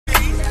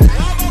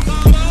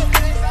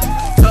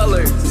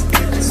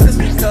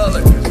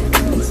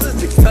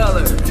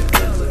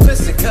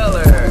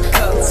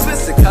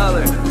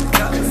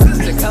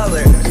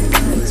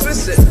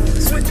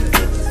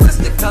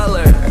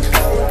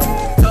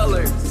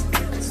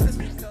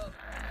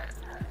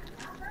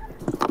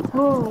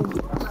Oh,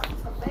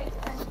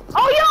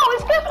 yo,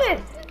 it's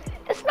Christmas.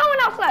 It's snowing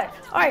outside.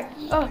 All right.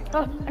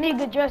 I need to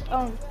get dressed.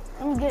 Let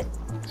me get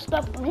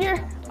stuff from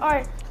here. All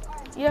right.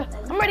 Yeah,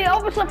 I'm ready to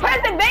open some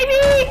present, baby.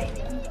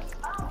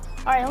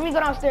 All right, let me go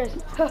downstairs.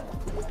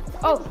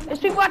 Oh, there's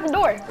people at the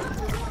door.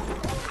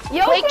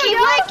 Yo,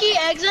 Wakey,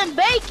 eggs and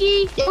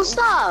bakey. Yo,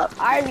 stop.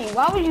 Ivy,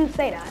 why would you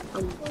say that?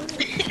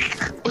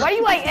 Why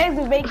you like eggs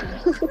and bacon?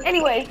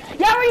 Anyway,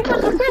 y'all ready for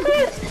some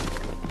Christmas?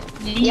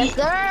 Yes,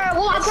 sir.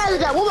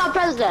 What my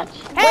president?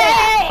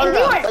 Hey,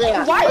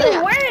 why are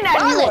you wearing that,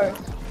 Dior?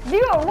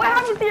 Dior, what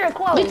happened to your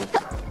clothes?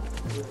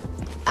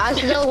 I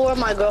still wore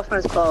my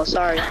girlfriend's clothes.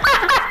 Sorry.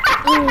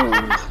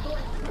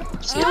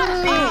 Shut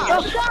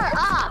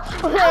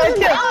up!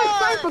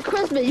 I'm for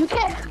Christmas. You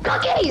can't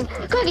cookies.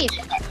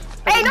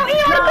 Hey, don't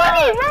eat all the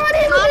cookies!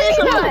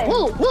 Remember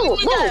Woo!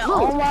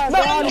 Oh my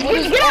God!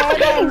 Get off the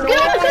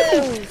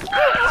cookies!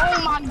 Oh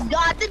my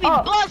God! This be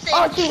busting!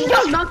 Oh, geez,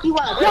 I'll knock you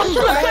out. What's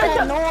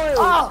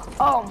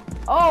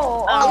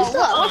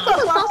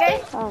up,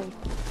 okay?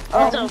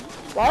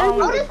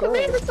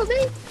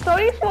 So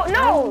these four,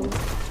 no!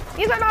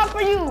 These are not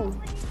for you!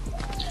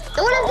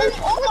 What is this?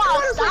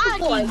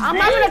 Oh my God! I'm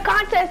having a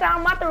contest and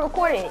I'm about to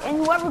record it, and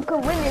whoever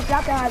could win this,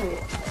 y'all can have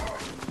it.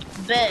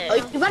 Oh,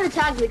 you better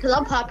tag me because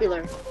I'm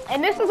popular.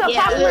 And this is a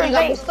popular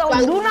base, so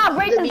do not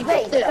break this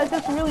base because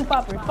it's really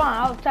popular.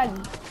 Fine, I'll tag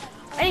you.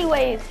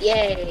 Anyways,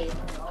 yay.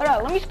 Hold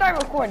on, let me start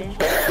recording.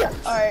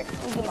 Alright,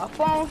 let me get my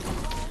phone.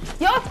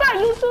 Yo, what's up,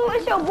 YouTube?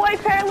 It's your boy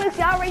Parralix,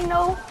 y'all already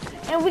know.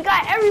 And we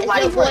got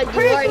everybody for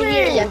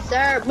Christmas. Yes,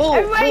 sir. Boom,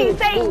 everybody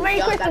say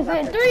Merry Christmas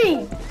in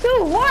 3,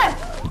 2, 1.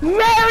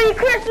 Merry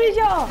Christmas,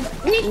 y'all.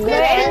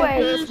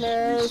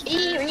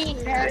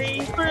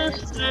 Merry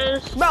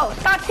Christmas. Bro,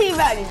 stop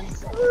teabagging.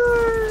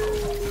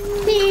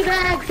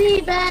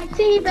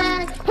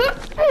 Teabag.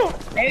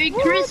 Merry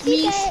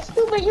Christmas.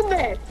 Stupid, you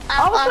man.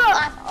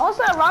 What's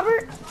up,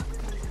 Robert?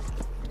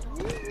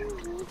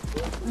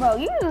 Bro,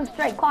 you just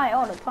straight quiet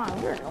all the time.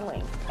 You're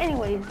annoying.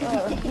 Anyways,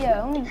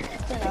 yeah, let me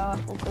turn it off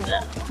real quick.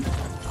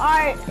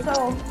 Alright, so,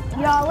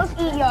 y'all, let's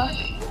eat, y'all.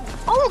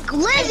 Oh,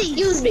 glizzy!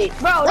 Excuse me.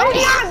 Bro, don't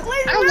eat out of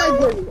glizzy, I don't like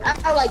glizzy.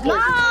 I like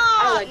glizzy. I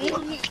don't like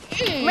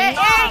glizzy. Man,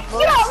 hey,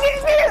 get off,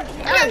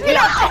 get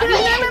off.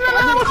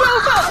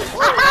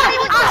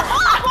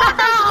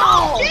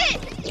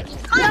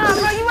 Nah,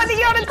 bro, you want to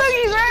get on the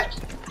cookies, right?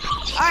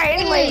 Alright,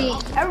 anyway,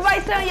 everybody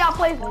sit on y'all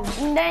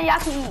places, and then y'all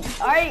can eat,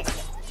 alright?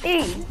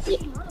 Eat.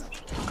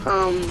 So,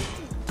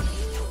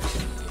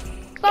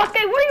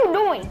 okay, what are you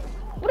doing?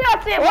 What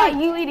y'all saying while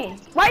you eating?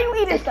 Why are you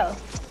eating stuff?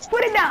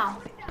 Put it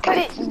down. Put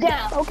it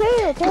down.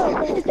 Okay.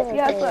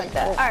 Yeah, it's like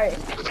that. Alright.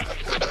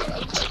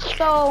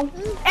 So,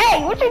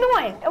 hey, what you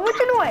doing? What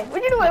you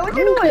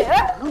doing?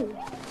 Huh?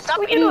 Stop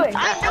what you doing?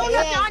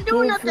 I'm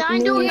doing nothing.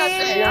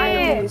 Yeah.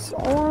 Alright, so,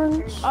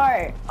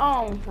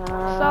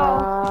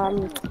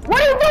 what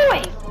are you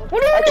doing?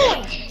 What are you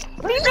doing?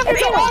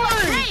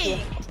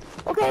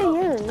 Okay,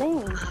 your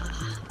name.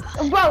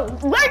 Bro,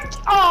 what?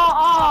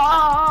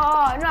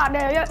 Nah,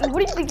 what do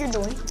you think you're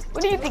doing?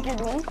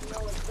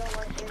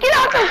 Get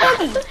out the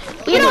cookies!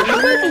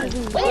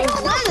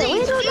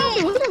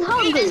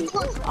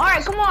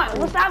 Alright, come on.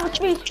 Let's have a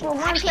speech for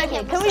 1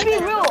 second. Can we be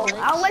real?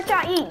 I'll let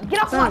y'all eat.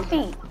 Get off my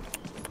feet.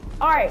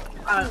 Alright.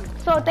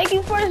 So thank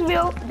you for this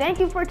video. Thank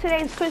you for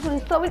today's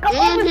Christmas. So we can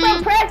open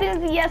some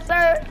presents. Yes,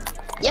 sir.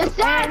 Yes,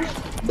 sir.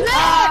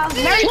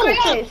 Merry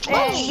Christmas.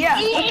 And yeah,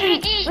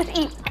 let's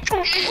eat.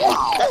 This is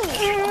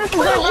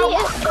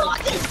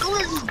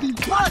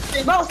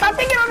good, bro, stop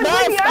thinking on the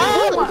video.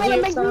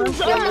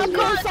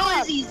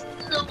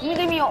 You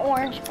give me an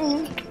orange.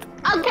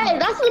 Okay,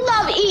 that's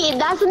enough eating.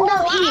 Come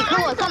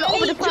on, time to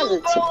open the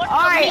presents.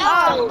 Alright,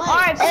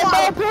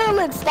 Hey,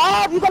 Parralix,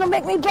 stop! You're gonna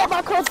make me drop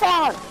my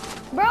croissant.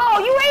 Bro,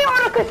 you ain't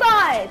on a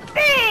croissant.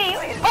 Dang.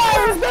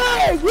 Oh, it's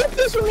there. You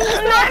fishing me. No.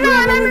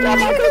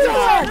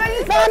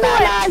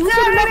 You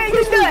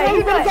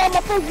should have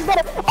my face. You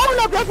better open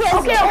up your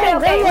present. Okay.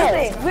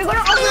 Listen, we're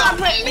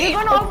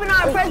gonna open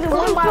our presents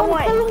one by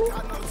one.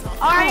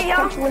 Alright,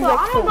 y'all. So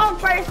I'm gonna go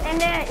first, and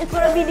then it's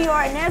gonna be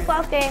Dior, and then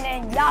Sasuke, and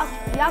then y'all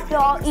can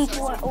all each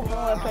one open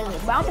one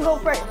present. But I'm gonna go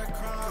first.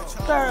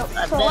 So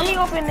let me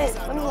open this.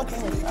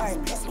 Alright,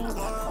 let's see.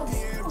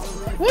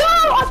 Yo,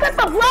 I got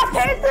the Black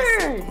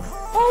Panthers!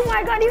 Oh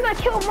my God, these are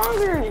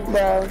Killmongers!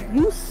 Bro,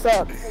 you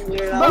suck.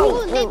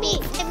 Bro, let me.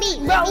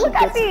 Bro, look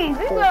at these.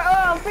 These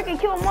are freaking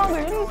Killmongers. What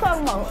are you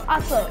talking about?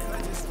 I suck.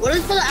 What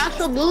is for the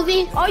actual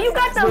movie? Oh, you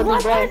got the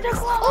Black Panther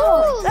clothes.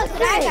 Oh, that's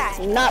that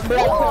guy. Not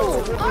Black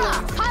Panther.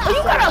 Oh,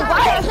 you got a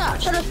Black.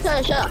 Shut up.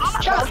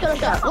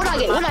 What I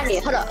get?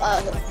 Hold up.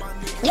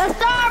 Yes,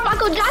 sir.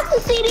 Michael Jackson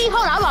CD.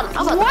 Hold on.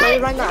 I'm about to play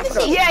it right now.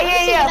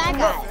 Yeah. That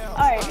guy.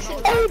 Alright.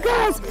 Hey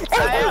guys! Hey!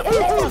 Got a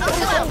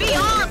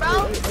VR,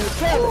 bro!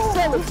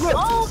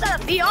 Oh,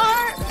 got a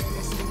VR!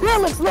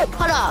 Parralix, look!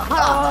 Hold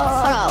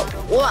up.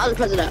 What other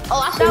president? Oh,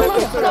 I see.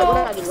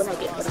 What I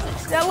get?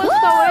 That looks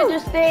so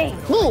interesting.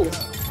 Who?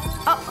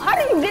 How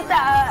do you get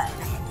that?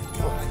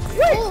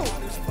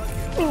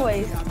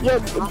 anyways. Yo,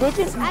 did you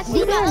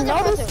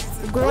notice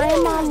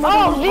Grandma?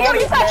 Oh, you got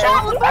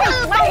shot. Wait,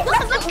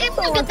 Let's get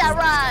that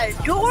ride.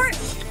 George?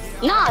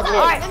 Nah,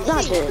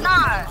 dude.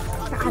 Nah.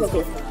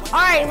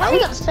 Alright, let me.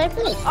 We got the same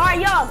thing.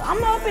 Alright, y'all. I'm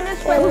gonna open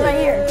this present right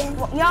here.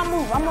 Y'all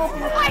move. I'm gonna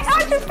open it. Wait,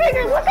 action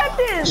figures. Look at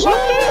this. Look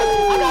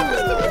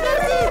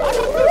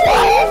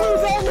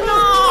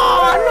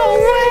no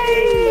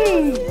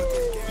way.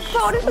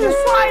 Bro, this is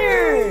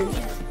fire.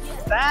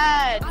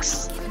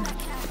 Facts.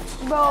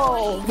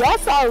 Bro. That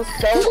sounds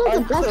so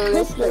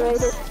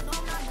unappreciated.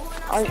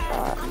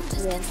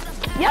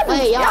 Yeah.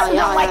 Y'all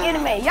don't like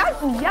anime. Y'all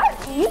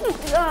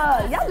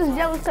just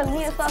jealous because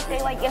me and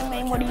Sasuke like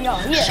anime more than y'all.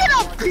 Yeah. Shut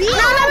up, please. No.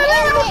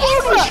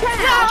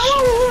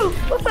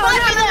 What's up?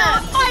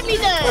 Fight me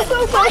then.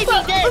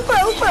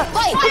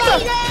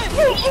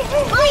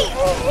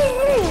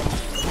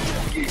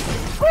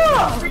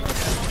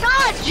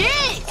 God,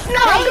 Jay. No,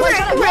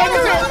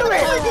 come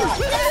here.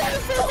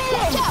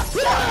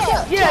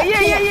 Yeah.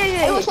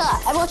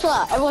 Everyone chill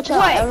out.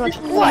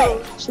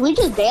 What? Should we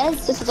just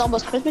dance? This is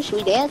almost Christmas. Should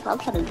we dance? I'm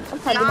trying to do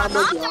my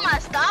boogie on. I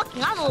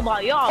don't know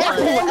about y'all.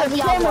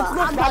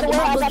 I'm about to do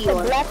my boogie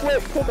on. Black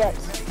whip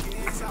pickaxe.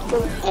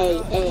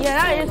 Hey.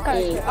 Yeah, that is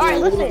kind of. Alright,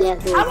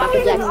 listen. How about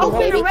we just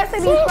open the rest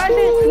of these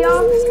presents,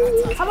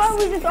 y'all? How about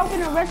we just open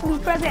the rest of these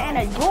presents and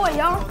enjoy,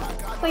 y'all?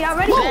 So y'all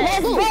ready?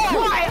 Let's go.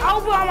 Alright, I'll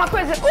open all my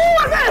presents. Oh,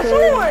 I got a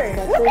sword!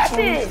 Look at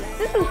this!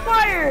 This is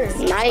fire!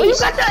 Nice. Oh, you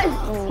got that?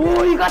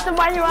 Oh, you got the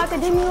My Hero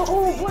Academia.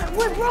 Oh,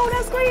 what, bro?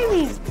 That's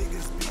crazy.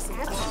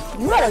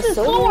 You got a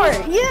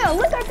sword? Yeah,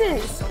 look at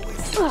this.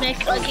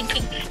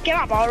 Can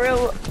I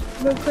borrow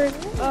real quick?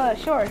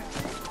 Sure.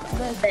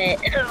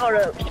 Hold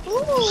up.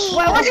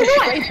 Wait, what you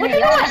doing?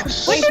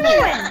 What you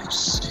doing?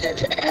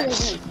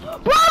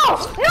 Bro!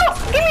 No!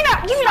 Give me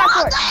that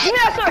sword!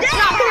 No, come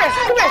here!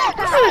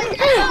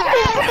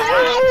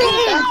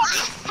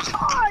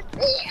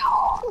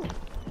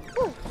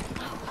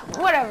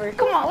 Whatever.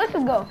 Come on, let's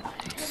just go.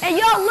 Hey,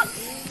 y'all, look.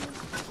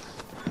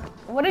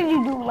 What did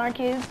you do, Learn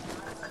Kids?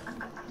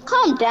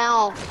 Calm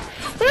down.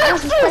 I got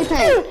some spray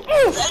paint.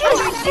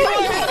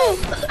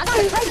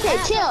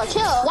 Chill.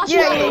 Watch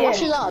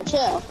it up,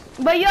 chill.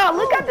 But y'all,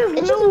 look at this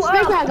It's new just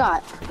spray paint I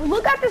got.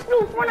 Look at this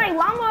new Fortnite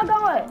llama I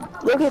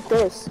got. Look at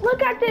this.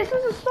 Look at this.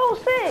 This is so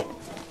sick.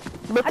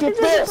 Look I at think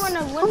this. Come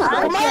on.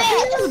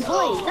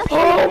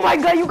 Oh my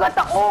god, you got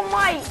the All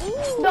Might.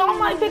 The All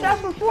Might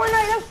pickaxe for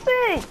Fortnite. That's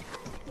sick.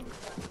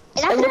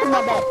 And Look at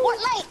my back.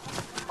 Fortnite.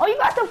 Oh, you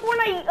got the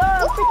Fortnite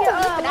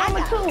freaking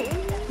llama too.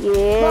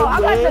 Yeah. Bro, I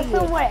got the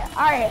silhouette.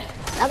 Alright.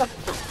 Wait.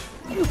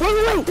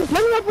 Let me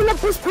open up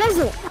this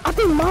present. I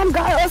think Mom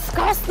got us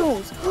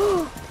costumes.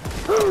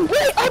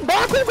 Wait, our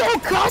Baku's got a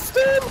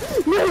costume?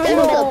 No.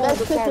 Hold up,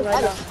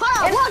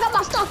 I got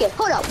my stocking.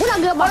 Hold up, when I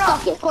get my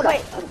stocking. Hold up.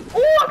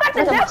 Oh, I got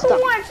the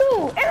Deku one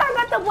too. And I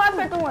got the Black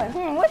Panther one.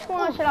 Which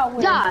one should I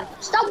wear? God,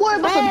 stop worrying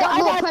about the I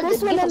little got presents.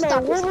 this one in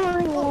there.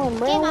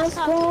 Let's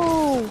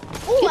go.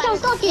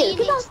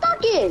 Get your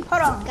stocking.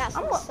 Hold on.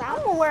 I'm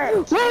gonna wear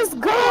it. Let's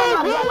go.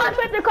 My Black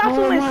Panther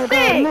costume is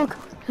sick. Look.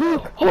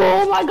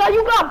 Oh my god,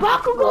 you got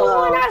Bakugo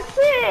on. That's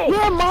sick.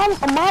 Yeah, Mom,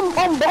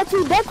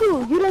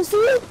 Deku. You didn't see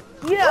it?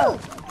 Yeah.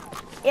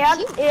 Yeah,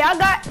 I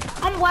got.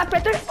 I'm Black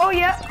Panther. Oh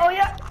yeah.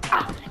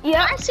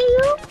 Yeah. I see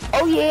you.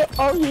 Oh yeah.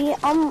 Oh, you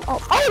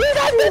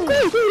got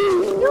Deku.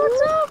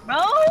 What's up, bro?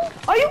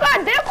 Oh, you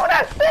got Deku.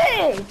 That's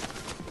sick.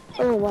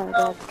 Oh my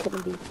god,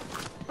 couldn't be.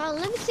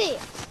 Let me see.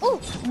 Oh,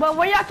 but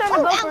where y'all trying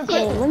to go for Hey,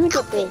 Christmas? let me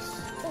get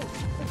this.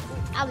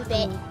 I'll be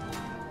back.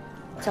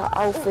 It's an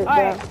outfit,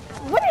 Alright. bro.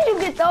 Where did you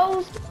get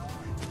those?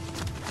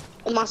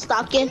 In my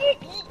stocking.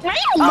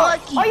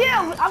 Oh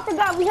yeah, I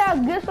forgot we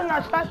have gifts on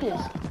our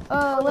stockings.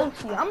 Let's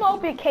see. I'm gonna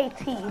open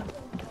KT.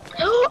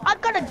 I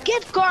got a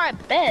gift card,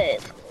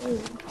 bet. I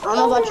don't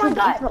know about you,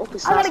 God.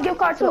 I got a gift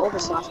card too.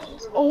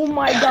 Oh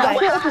my god.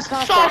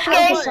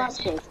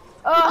 Sasuke.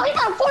 Oh, you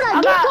got a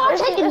Fortnite gift card? I'm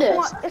taking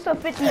this. It's a $50.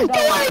 It's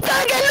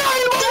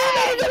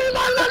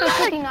a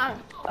 $59.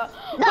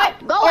 No,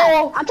 go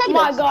away. I'm taking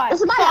this. My god.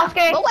 This is my house.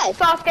 Go away.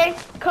 Sasuke,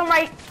 come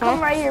right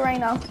here right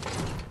now.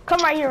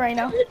 Come right here right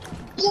now.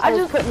 I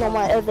just putting on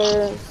my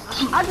other.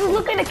 I just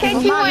looked at the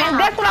KT one and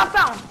that's what I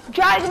found.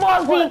 Dragon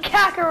Ball Z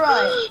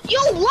Kakarot.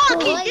 You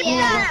lucky. Give me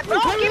that, bro.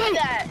 Give me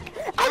that.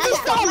 I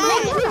just saw one.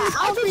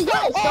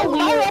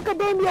 My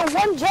Academia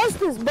One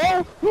Justice,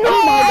 bro. No,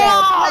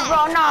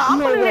 bro, nah. I'm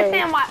putting this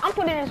in my. I'm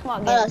putting this in my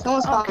game.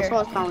 Someone's phone. I'm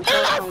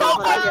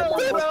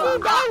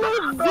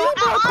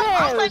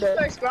playing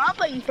first, bro. I'm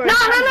playing first. No.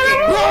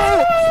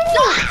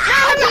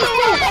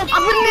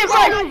 I'm putting it in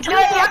first.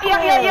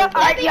 Yeah.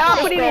 Alright, y'all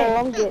put it in.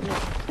 I'm getting it.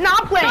 No,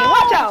 I'm playing.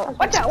 Watch out.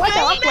 I'm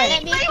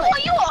playing.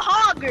 You a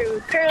hogger,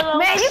 Curlo.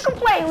 Man, you can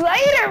play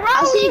later, bro.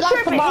 I'll see you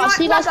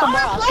guys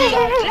tomorrow.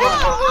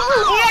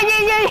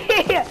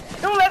 Yeah.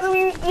 No, don't mess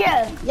with me.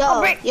 Yeah.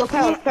 Yo,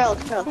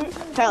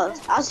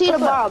 Pearls. I'll see you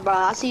tomorrow, bro.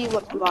 I'll see you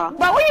tomorrow.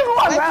 Bro, where you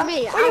going, bro? Wait for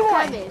me. Where you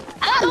I'm going? coming.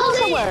 I gotta go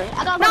somewhere.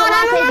 I gotta go No. to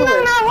Los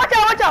Angeles.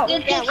 Watch out.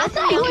 Yeah, what's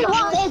that? You in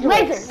Los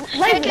Angeles.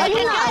 Laser, No,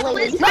 you're not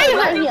Laser. come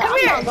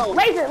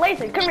here.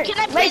 Laser, come here. Can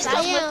I play Laser,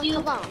 something with you?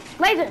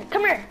 Laser,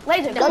 come here.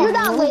 Laser, No, come you're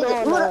here. not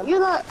Laser. You're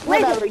not.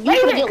 Whatever. You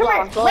Laser, can get come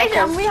lost. here. Laser,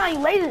 I'm behind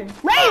you.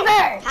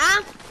 Laser.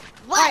 Huh?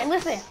 Alright,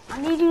 listen.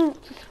 I need you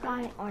to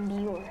spy on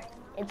Dior.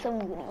 It's a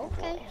movie.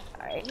 Okay.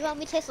 Alright. You want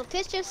me to take some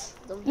pictures?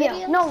 The videos?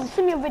 Yeah, no,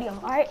 send me a video,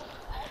 alright?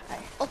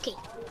 Okay.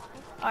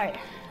 Alright.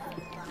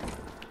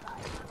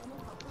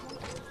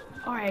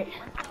 Alright.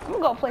 I'm gonna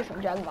go play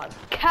some Dragon Ball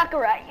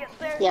Kakarot, yes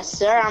sir. Yes,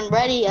 sir. I'm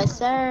ready. Yes,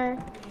 sir.